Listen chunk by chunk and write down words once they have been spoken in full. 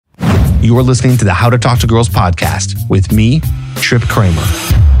You are listening to the How to Talk to Girls podcast with me, Trip Kramer.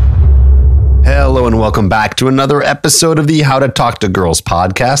 Hello and welcome back to another episode of the How to Talk to Girls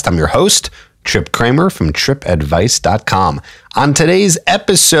podcast. I'm your host, Trip Kramer from tripadvice.com. On today's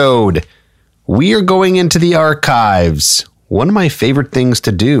episode, we are going into the archives. One of my favorite things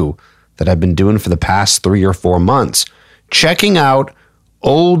to do that I've been doing for the past 3 or 4 months, checking out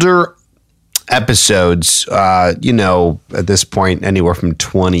older episodes, at this point, anywhere from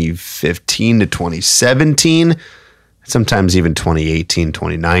 2015 to 2017, sometimes even 2018,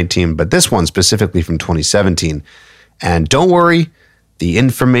 2019, but this one specifically from 2017. And don't worry, the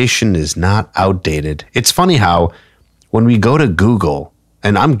information is not outdated. It's funny how when we go to Google,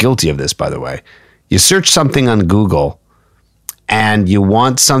 and I'm guilty of this, by the way, you search something on Google and you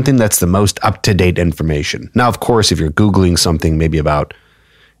want something that's the most up-to-date information. Now, of course, if you're Googling something maybe about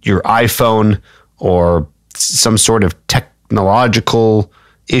your iPhone or some sort of technological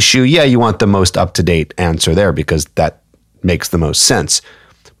issue, yeah, you want the most up-to-date answer there because that makes the most sense.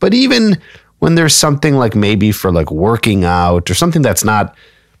 But even when there's something like maybe for like working out or something that's not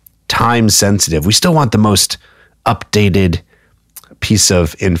time sensitive, we still want the most updated piece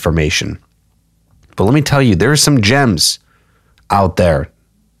of information. But let me tell you, there are some gems out there,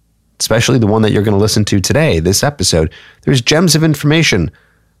 especially the one that you're going to listen to today, this episode. There's gems of information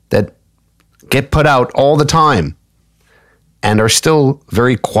that get put out all the time and are still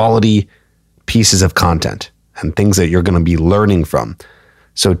very quality pieces of content and things that you're going to be learning from.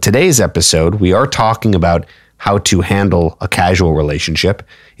 So today's episode, we are talking about how to handle a casual relationship.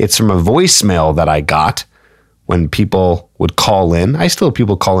 It's from a voicemail that I got when people would call in. I still have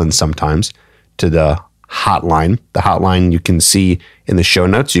people call in sometimes to the hotline. The hotline you can see in the show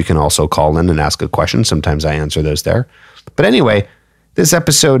notes. You can also call in and ask a question. Sometimes I answer those there. But anyway, this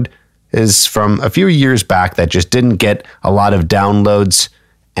episode is from a few years back that just didn't get a lot of downloads,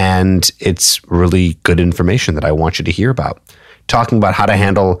 and it's really good information that I want you to hear about. Talking about how to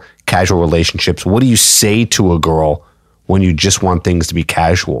handle casual relationships. What do you say to a girl when you just want things to be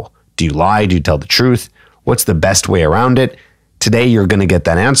casual? Do you lie? Do you tell the truth? What's the best way around it? Today, you're going to get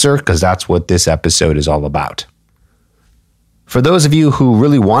that answer because that's what this episode is all about. For those of you who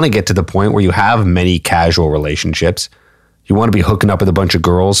really want to get to the point where you have many casual relationships, you want to be hooking up with a bunch of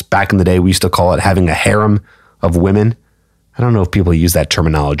girls. Back in the day, we used to call it having a harem of women. I don't know if people use that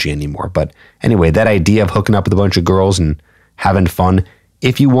terminology anymore, but anyway, that idea of hooking up with a bunch of girls and having fun.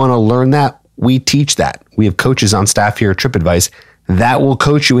 If you want to learn that, we teach that. We have coaches on staff here at TripAdvice that will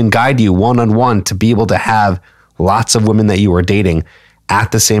coach you and guide you one-on-one to be able to have lots of women that you are dating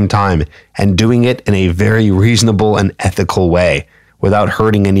at the same time and doing it in a very reasonable and ethical way without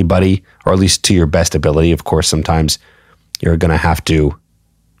hurting anybody, or at least to your best ability. Of course, sometimes you're going to have to,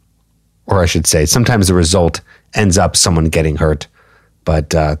 or I should say, sometimes the result ends up someone getting hurt.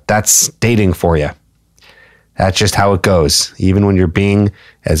 But that's dating for you. That's just how it goes. Even when you're being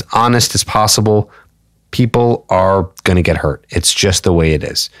as honest as possible, people are going to get hurt. It's just the way it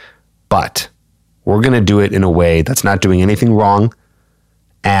is. But we're going to do it in a way that's not doing anything wrong.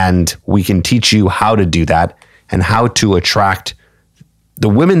 And we can teach you how to do that and how to attract the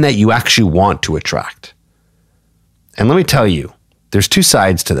women that you actually want to attract. And let me tell you, there's two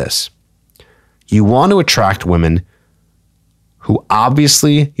sides to this. You want to attract women who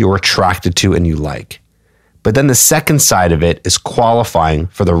obviously you're attracted to and you like. But then the second side of it is qualifying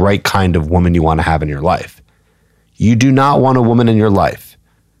for the right kind of woman you want to have in your life. You do not want a woman in your life,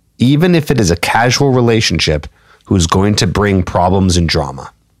 even if it is a casual relationship, who's going to bring problems and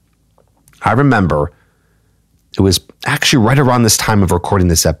drama. I remember it was actually right around this time of recording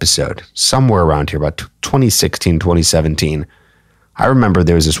this episode, somewhere around here, about 2016, 2017. I remember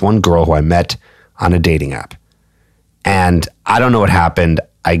there was this one girl who I met on a dating app. And I don't know what happened.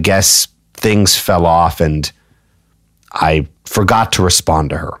 I guess things fell off and I forgot to respond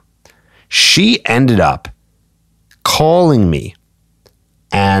to her. She ended up calling me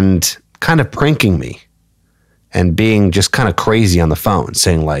and kind of pranking me and being just kind of crazy on the phone,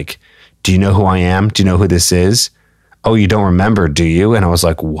 saying like, do you know who I am? Do you know who this is? Oh, you don't remember, do you? And I was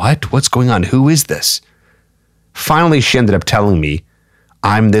like, what? What's going on? Who is this? Finally, she ended up telling me,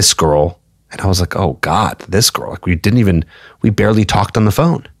 I'm this girl. And I was like, oh God, this girl. Like we barely talked on the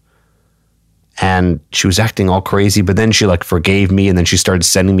phone. And she was acting all crazy, but then she like forgave me. And then she started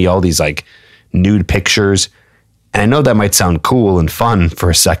sending me all these like nude pictures. And I know that might sound cool and fun for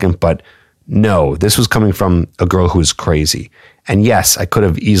a second, but no, this was coming from a girl who was crazy. And yes, I could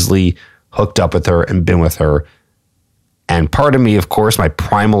have easily hooked up with her and been with her. And part of me, of course, my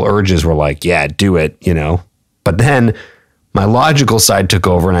primal urges were like, yeah, do it, you know. But then my logical side took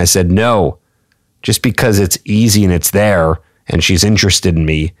over and I said, no, just because it's easy and it's there and she's interested in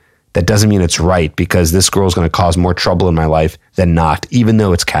me that doesn't mean it's right, because this girl's going to cause more trouble in my life than not, even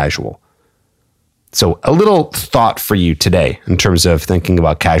though it's casual. So a little thought for you today in terms of thinking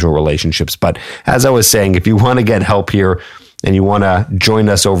about casual relationships. But as I was saying, if you want to get help here and you want to join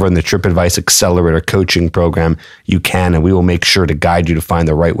us over in the Trip Advice Accelerator coaching program, you can, and we will make sure to guide you to find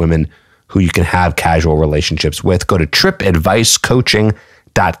the right women who you can have casual relationships with. Go to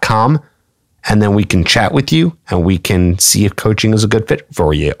tripadvicecoaching.com, and then we can chat with you and we can see if coaching is a good fit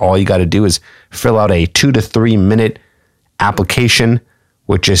for you. All you got to do is fill out a 2 to 3 minute application,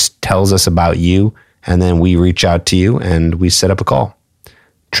 which just tells us about you, and then we reach out to you and we set up a call.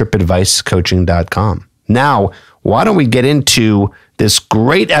 tripadvicecoaching.com. Now, why don't we get into this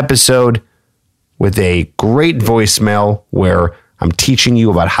great episode with a great voicemail where I'm teaching you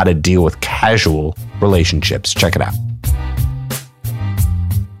about how to deal with casual relationships. Check it out.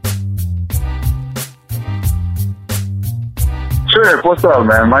 Sure. What's up,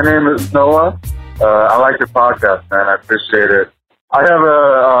 man? My name is Noah. I like your podcast, man. I appreciate it. I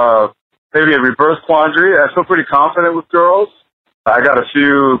have maybe a reverse quandary. I feel pretty confident with girls. I got a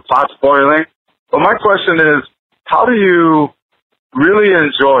few pots boiling. But my question is, how do you really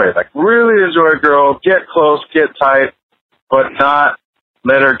enjoy a girl, get close, get tight, but not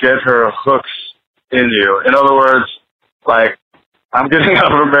let her get her hooks in you? In other words, like, I'm getting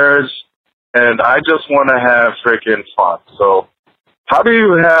out of a marriage and I just want to have freaking fun. So how do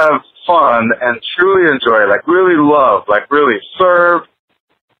you have fun and truly enjoy, like really love, like really serve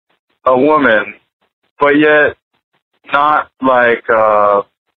a woman, but yet not like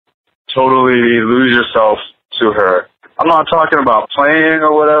totally lose yourself to her? I'm not talking about playing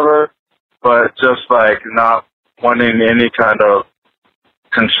or whatever, but just like not wanting any kind of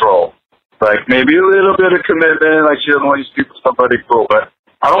control. Like maybe a little bit of commitment, like she doesn't want you to sleep with somebody cool, but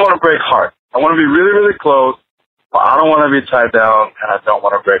I don't want to break heart. I want to be really, really close, but I don't want to be tied down, and I don't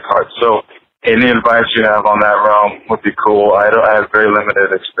want to break heart. So any advice you have on that realm would be cool. I have very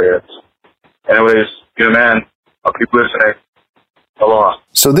limited experience. Anyways, good man. I'll keep listening. Aloha.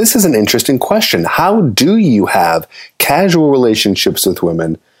 So this is an interesting question. How do you have casual relationships with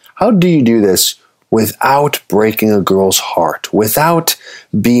women? How do you do this without breaking a girl's heart, without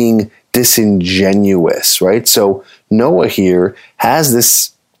being disingenuous, right? So Noah here has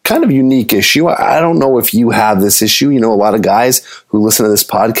this kind of unique issue. I don't know if you have this issue. You know, a lot of guys who listen to this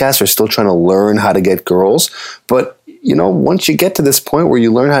podcast are still trying to learn how to get girls. But, you know, once you get to this point where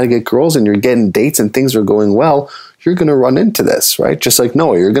you learn how to get girls and you're getting dates and things are going well, you're going to run into this, right? Just like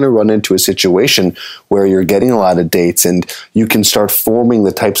Noah, you're going to run into a situation where you're getting a lot of dates and you can start forming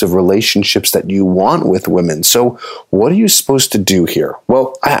the types of relationships that you want with women. So what are you supposed to do here?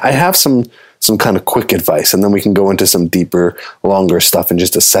 Well, I have some kind of quick advice, and then we can go into some deeper, longer stuff in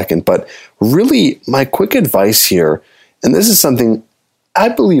just a second. But really, my quick advice here, and this is something I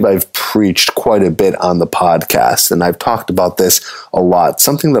believe I've preached quite a bit on the podcast, and I've talked about this a lot,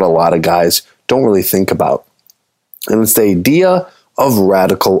 something that a lot of guys don't really think about. And it's the idea of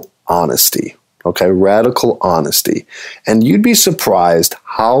radical honesty. Okay, radical honesty. And you'd be surprised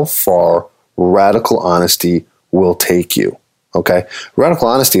how far radical honesty will take you. Okay, radical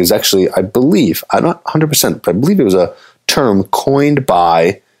honesty is actually, I believe, I'm not 100%, but I believe it was a term coined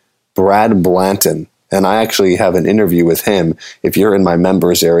by Brad Blanton. And I actually have an interview with him. If you're in my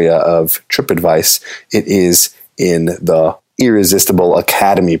members area of Trip Advice, it is in the Irresistible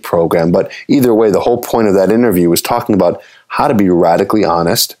Academy program. But either way, the whole point of that interview was talking about how to be radically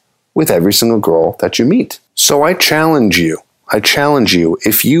honest with every single girl that you meet. So I challenge you,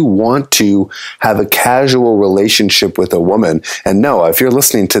 if you want to have a casual relationship with a woman, and no, if you're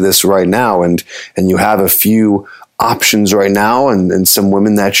listening to this right now and you have a few options right now and some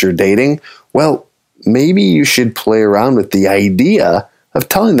women that you're dating, well, maybe you should play around with the idea of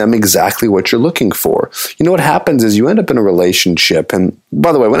telling them exactly what you're looking for. You know, what happens is you end up in a relationship. And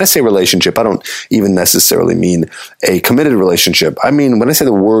by the way, when I say relationship, I don't even necessarily mean a committed relationship. I mean, when I say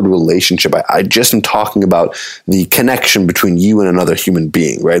the word relationship, I just am talking about the connection between you and another human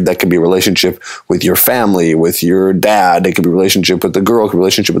being, right? That could be a relationship with your family, with your dad. It could be a relationship with the girl, it could be a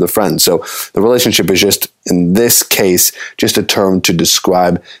relationship with a friend. So the relationship is just, in this case, just a term to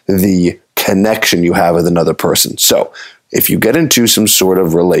describe the connection you have with another person. So if you get into some sort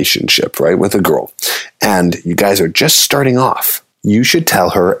of relationship, right, with a girl, and you guys are just starting off, you should tell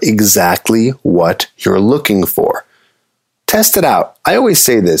her exactly what you're looking for. Test it out. I always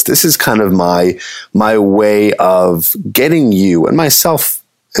say this. This is kind of my way of getting you, and myself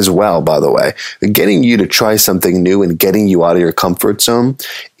as well, by the way, getting you to try something new and getting you out of your comfort zone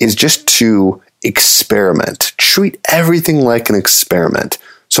is just to experiment. Treat everything like an experiment.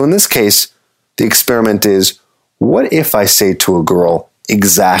 So in this case, the experiment is, what if I say to a girl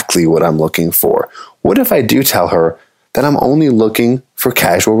exactly what I'm looking for? What if I do tell her that I'm only looking for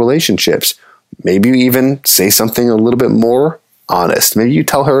casual relationships? Maybe you even say something a little bit more honest. Maybe you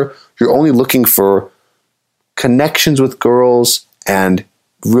tell her you're only looking for connections with girls and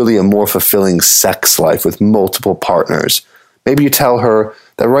really a more fulfilling sex life with multiple partners. Maybe you tell her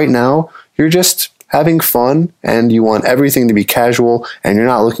that right now you're just having fun and you want everything to be casual and you're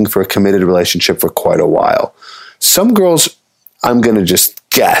not looking for a committed relationship for quite a while. Some girls, I'm going to just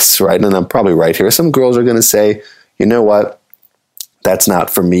guess, right? And I'm probably right here. Some girls are going to say, you know what? That's not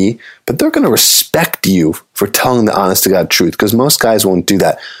for me. But they're going to respect you for telling the honest to God truth, because most guys won't do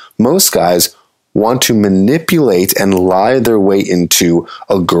that. Most guys want to manipulate and lie their way into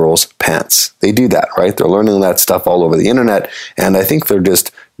a girl's pants. They do that, right? They're learning that stuff all over the internet, and I think they're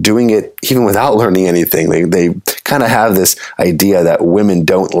just doing it even without learning anything. They kind of have this idea that women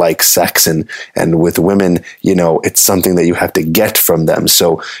don't like sex, and with women, it's something that you have to get from them.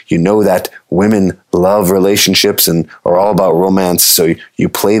 So that women love relationships and are all about romance, so you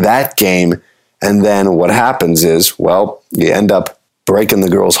play that game, and then what happens is, well, you end up breaking the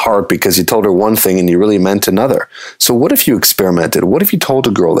girl's heart because you told her one thing and you really meant another. So what if you experimented? What if you told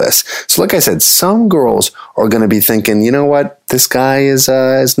a girl this? So like I said, some girls are going to be thinking, you know what, this guy is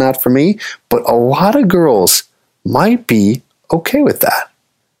not for me. But a lot of girls might be okay with that.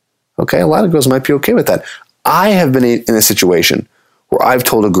 Okay, a lot of girls might be okay with that. I have been in a situation where I've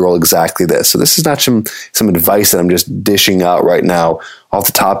told a girl exactly this. So this is not some advice that I'm just dishing out right now off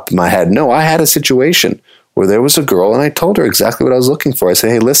the top of my head. No, I had a situation where there was a girl and I told her exactly what I was looking for. I said,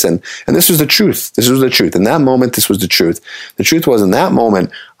 hey, listen, and this was the truth. This was the truth. In that moment, this was the truth. The truth was, in that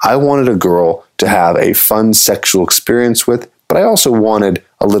moment, I wanted a girl to have a fun sexual experience with, but I also wanted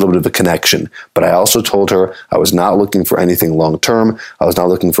a little bit of a connection. But I also told her I was not looking for anything long-term. I was not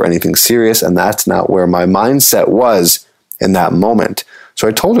looking for anything serious, and that's not where my mindset was in that moment. So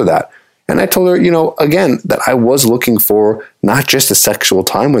I told her that. And I told her, again, that I was looking for not just a sexual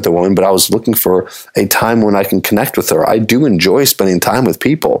time with a woman, but I was looking for a time when I can connect with her. I do enjoy spending time with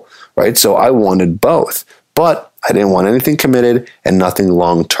people, right? So I wanted both, but I didn't want anything committed and nothing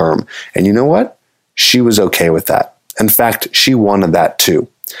long-term. And you know what? She was okay with that. In fact, she wanted that too.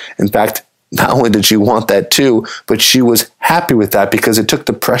 In fact, not only did she want that too, but she was happy with that because it took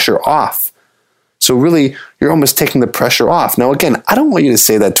the pressure off. So really, you're almost taking the pressure off. Now, again, I don't want you to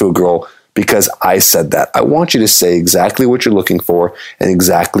say that to a girl because I said that. I want you to say exactly what you're looking for and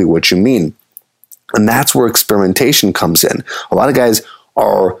exactly what you mean. And that's where experimentation comes in. A lot of guys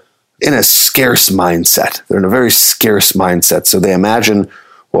are in a scarce mindset. They're in a very scarce mindset. So they imagine,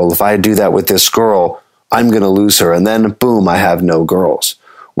 well, if I do that with this girl, I'm going to lose her. And then, boom, I have no girls.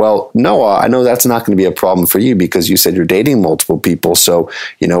 Well, Noah, I know that's not going to be a problem for you because you said you're dating multiple people. So,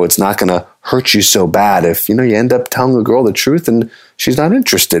 it's not going to hurt you so bad if, you end up telling a girl the truth and she's not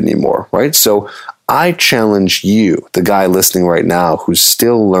interested anymore, right? So I challenge you, the guy listening right now who's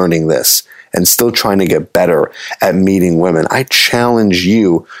still learning this and still trying to get better at meeting women. I challenge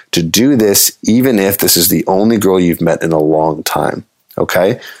you to do this even if this is the only girl you've met in a long time,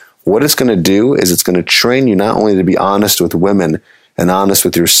 okay? What it's going to do is it's going to train you not only to be honest with women and honest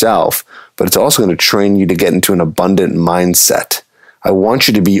with yourself, but it's also going to train you to get into an abundant mindset. I want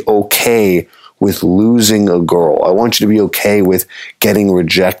you to be okay with losing a girl. I want you to be okay with getting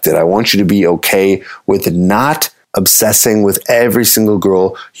rejected. I want you to be okay with not obsessing with every single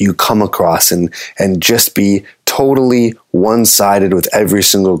girl you come across and just be totally one-sided with every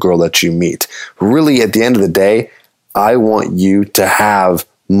single girl that you meet. Really, at the end of the day, I want you to have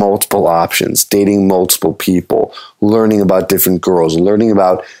multiple options, dating multiple people, learning about different girls, learning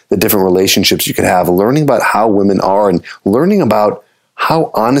about the different relationships you could have, learning about how women are, and learning about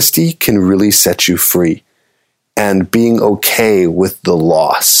how honesty can really set you free, and being okay with the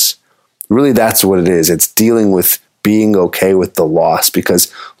loss. Really, that's what it is. It's dealing with being okay with the loss,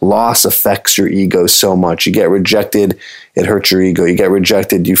 because loss affects your ego so much. You get rejected, it hurts your ego. You get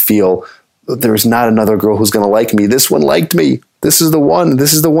rejected, you feel there's not another girl who's going to like me. This one liked me. This is the one.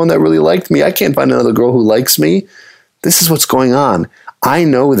 This is the one that really liked me. I can't find another girl who likes me. This is what's going on. I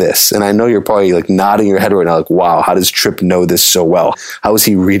know this, and I know you're probably like nodding your head right now, like, wow, how does Tripp know this so well? How is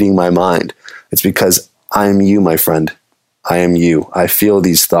he reading my mind? It's because I'm you, my friend. I am you. I feel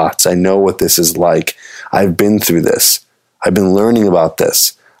these thoughts. I know what this is like. I've been through this. I've been learning about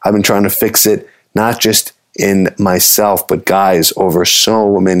this. I've been trying to fix it, not just in myself, but guys, over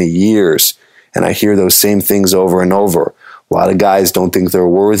so many years. And I hear those same things over and over. A lot of guys don't think they're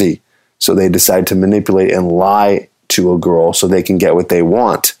worthy, so they decide to manipulate and lie to a girl so they can get what they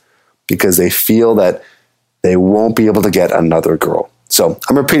want, because they feel that they won't be able to get another girl. So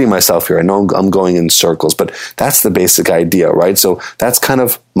I'm repeating myself here. I know I'm going in circles, but that's the basic idea, right? So that's kind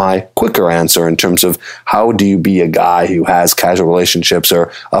of my quicker answer in terms of how do you be a guy who has casual relationships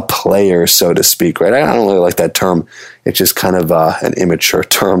or a player, so to speak, right? I don't really like that term. It's just kind of an immature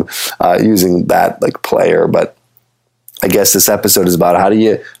term using that like player. But I guess this episode is about how do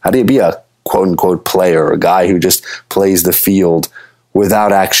you be a quote unquote player, a guy who just plays the field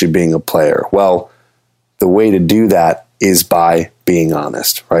without actually being a player. Well, the way to do that is by being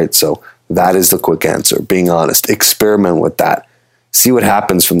honest, right? So that is the quick answer, being honest. Experiment with that. See what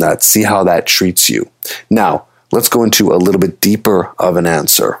happens from that. See how that treats you. Now, let's go into a little bit deeper of an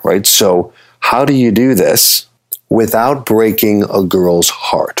answer, right? So how do you do this without breaking a girl's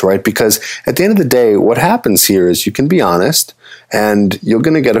heart, right? Because at the end of the day, what happens here is you can be honest and you're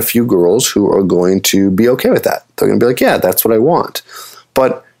going to get a few girls who are going to be okay with that. They're going to be like, yeah, that's what I want.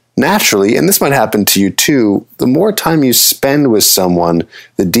 But naturally, and this might happen to you too, the more time you spend with someone,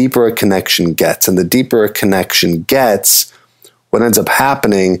 the deeper a connection gets. And the deeper a connection gets, what ends up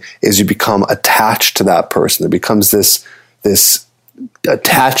happening is you become attached to that person. There becomes this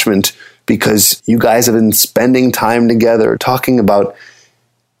attachment because you guys have been spending time together, talking about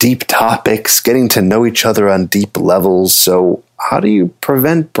deep topics, getting to know each other on deep levels. So how do you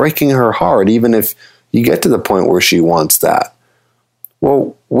prevent breaking her heart, even if you get to the point where she wants that?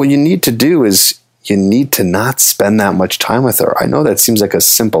 Well, what you need to do is you need to not spend that much time with her. I know that seems like a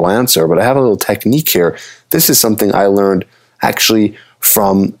simple answer, but I have a little technique here. This is something I learned actually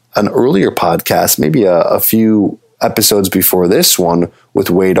from an earlier podcast, maybe a few episodes before this one with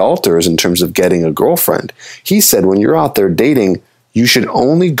Wade Alters in terms of getting a girlfriend. He said when you're out there dating, you should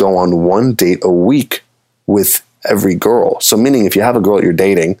only go on one date a week with every girl. So meaning if you have a girl that you're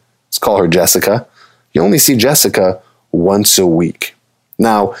dating, let's call her Jessica, you only see Jessica once a week.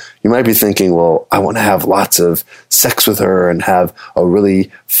 Now, you might be thinking, well, I want to have lots of sex with her and have a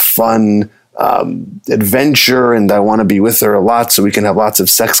really fun adventure, and I want to be with her a lot so we can have lots of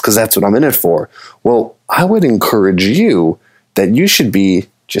sex because that's what I'm in it for. Well, I would encourage you that you should be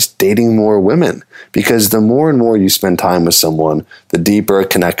just dating more women, because the more and more you spend time with someone, the deeper a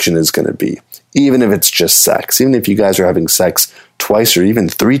connection is going to be. Even if it's just sex, even if you guys are having sex twice or even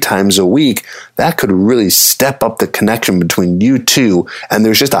 3 times a week, that could really step up the connection between you two. And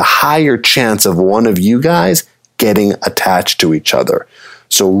there's just a higher chance of one of you guys getting attached to each other.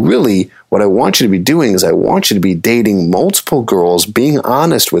 So really, what I want you to be doing is I want you to be dating multiple girls, being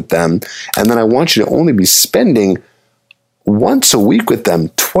honest with them, and then I want you to only be spending once a week with them,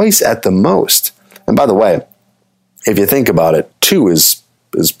 twice at the most. And by the way, if you think about it, 2 is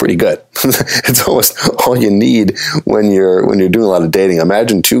pretty good. It's almost all you need when you're doing a lot of dating.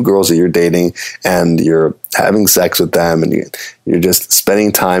 Imagine 2 girls that you're dating and you're having sex with them and you're just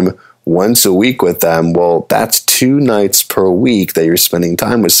spending time once a week with them. Well, that's 2 nights per week that you're spending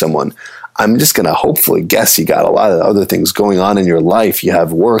time with someone. I'm just going to hopefully guess you got a lot of other things going on in your life. You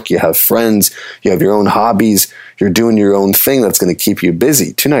have work, you have friends, you have your own hobbies, you're doing your own thing that's going to keep you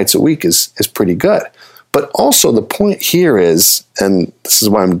busy. 2 nights a week is pretty good. But also the point here is, and this is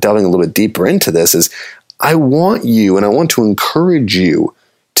why I'm delving a little bit deeper into this, is I want you and I want to encourage you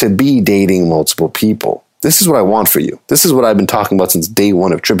to be dating multiple people. This is what I want for you. This is what I've been talking about since day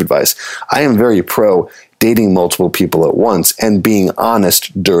 1 of Trip Advice. I am very pro dating multiple people at once and being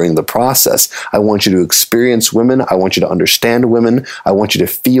honest during the process. I want you to experience women. I want you to understand women. I want you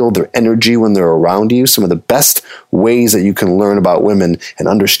to feel their energy when they're around you. Some of the best ways that you can learn about women and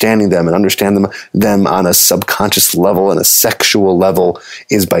understanding them and understand them on a subconscious level and a sexual level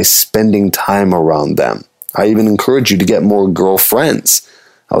is by spending time around them. I even encourage you to get more girlfriends.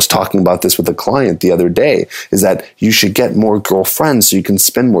 I was talking about this with a client the other day, is that you should get more girlfriends so you can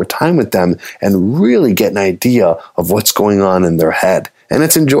spend more time with them and really get an idea of what's going on in their head. And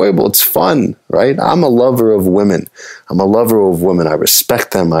it's enjoyable. It's fun, right? I'm a lover of women. I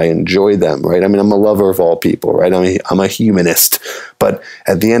respect them. I enjoy them, right? I mean, I'm a lover of all people, right? I'm a humanist. But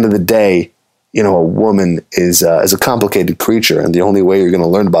at the end of the day, you know, a woman is a complicated creature, and the only way you're going to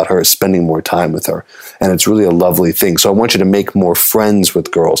learn about her is spending more time with her. And it's really a lovely thing. So I want you to make more friends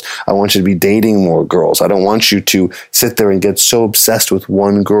with girls. I want you to be dating more girls. I don't want you to sit there and get so obsessed with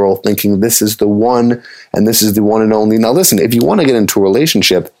one girl thinking this is the one and this is the one and only. Now listen, if you want to get into a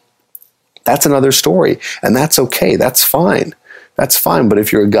relationship, that's another story, and that's okay. That's fine. That's fine. But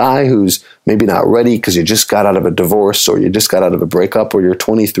if you're a guy who's maybe not ready because you just got out of a divorce or you just got out of a breakup, or you're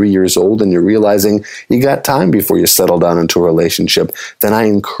 23 years old and you're realizing you got time before you settle down into a relationship, then I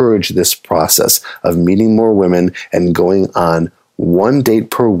encourage this process of meeting more women and going on 1 date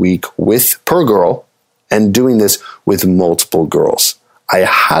per week per girl and doing this with multiple girls. I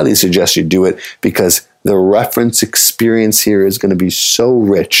highly suggest you do it because The reference experience here is going to be so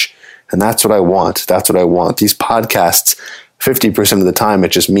rich. And that's what I want. That's what I want. These podcasts, 50% of the time,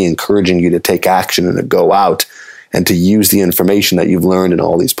 it's just me encouraging you to take action and to go out and to use the information that you've learned in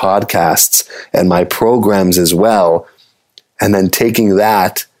all these podcasts and my programs as well. And then taking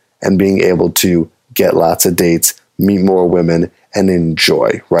that and being able to get lots of dates, meet more women, and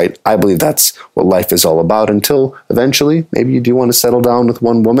enjoy, right? I believe that's what life is all about until eventually maybe you do want to settle down with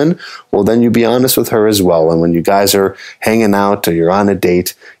one woman. Well, then you be honest with her as well. And when you guys are hanging out or you're on a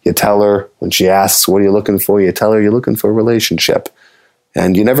date, you tell her, when she asks, what are you looking for? You tell her you're looking for a relationship.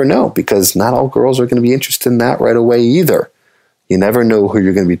 And you never know, because not all girls are going to be interested in that right away either. You never know who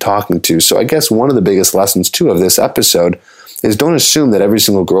you're going to be talking to. So I guess one of the biggest lessons too of this episode is don't assume that every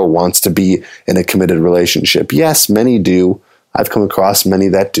single girl wants to be in a committed relationship. Yes, many do. I've come across many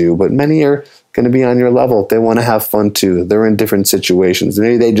that do, but many are going to be on your level. They want to have fun too. They're in different situations.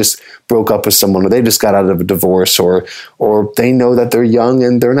 Maybe they just broke up with someone, or they just got out of a divorce, or they know that they're young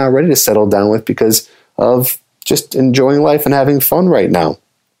and they're not ready to settle down with because of just enjoying life and having fun right now.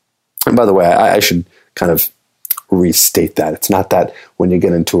 And by the way, I should kind of restate that. It's not that when you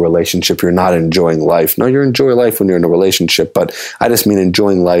get into a relationship, you're not enjoying life. No, you enjoy life when you're in a relationship, but I just mean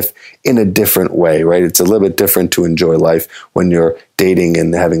enjoying life in a different way, right? It's a little bit different to enjoy life when you're dating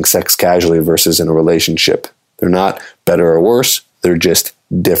and having sex casually versus in a relationship. They're not better or worse. They're just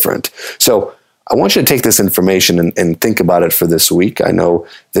different. So I want you to take this information and think about it for this week. I know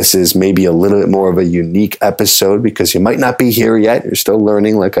this is maybe a little bit more of a unique episode because you might not be here yet. You're still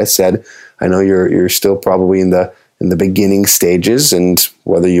learning, like I said. I know you're still probably in the beginning stages, and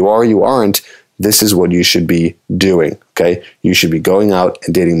whether you are or you aren't, this is what you should be doing, okay? You should be going out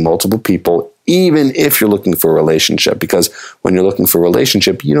and dating multiple people, even if you're looking for a relationship, because when you're looking for a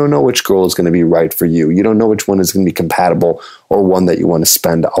relationship, you don't know which girl is going to be right for you. You don't know which one is going to be compatible or one that you want to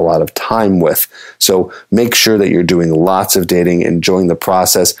spend a lot of time with. So make sure that you're doing lots of dating, enjoying the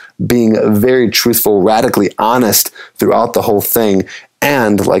process, being very truthful, radically honest throughout the whole thing,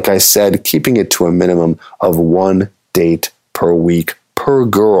 and like I said, keeping it to a minimum of 1 date per week per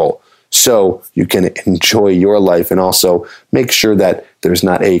girl so you can enjoy your life and also make sure that there's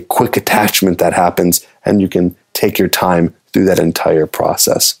not a quick attachment that happens and you can take your time through that entire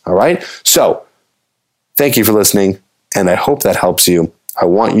process. All right? So thank you for listening, and I hope that helps you. I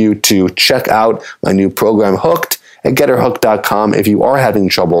want you to check out my new program, Hooked, at GetHerHooked.com if you are having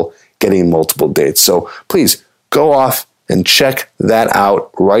trouble getting multiple dates. So please go off and check that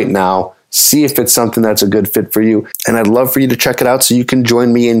out right now. See if it's something that's a good fit for you. And I'd love for you to check it out so you can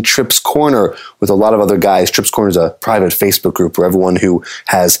join me in Tripp's Corner with a lot of other guys. Tripp's Corner is a private Facebook group where everyone who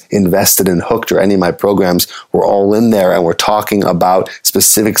has invested in Hooked or any of my programs, we're all in there and we're talking about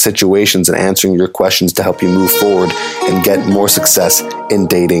specific situations and answering your questions to help you move forward and get more success in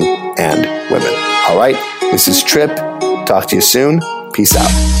dating and women. All right, this is Tripp. Talk to you soon. Peace out.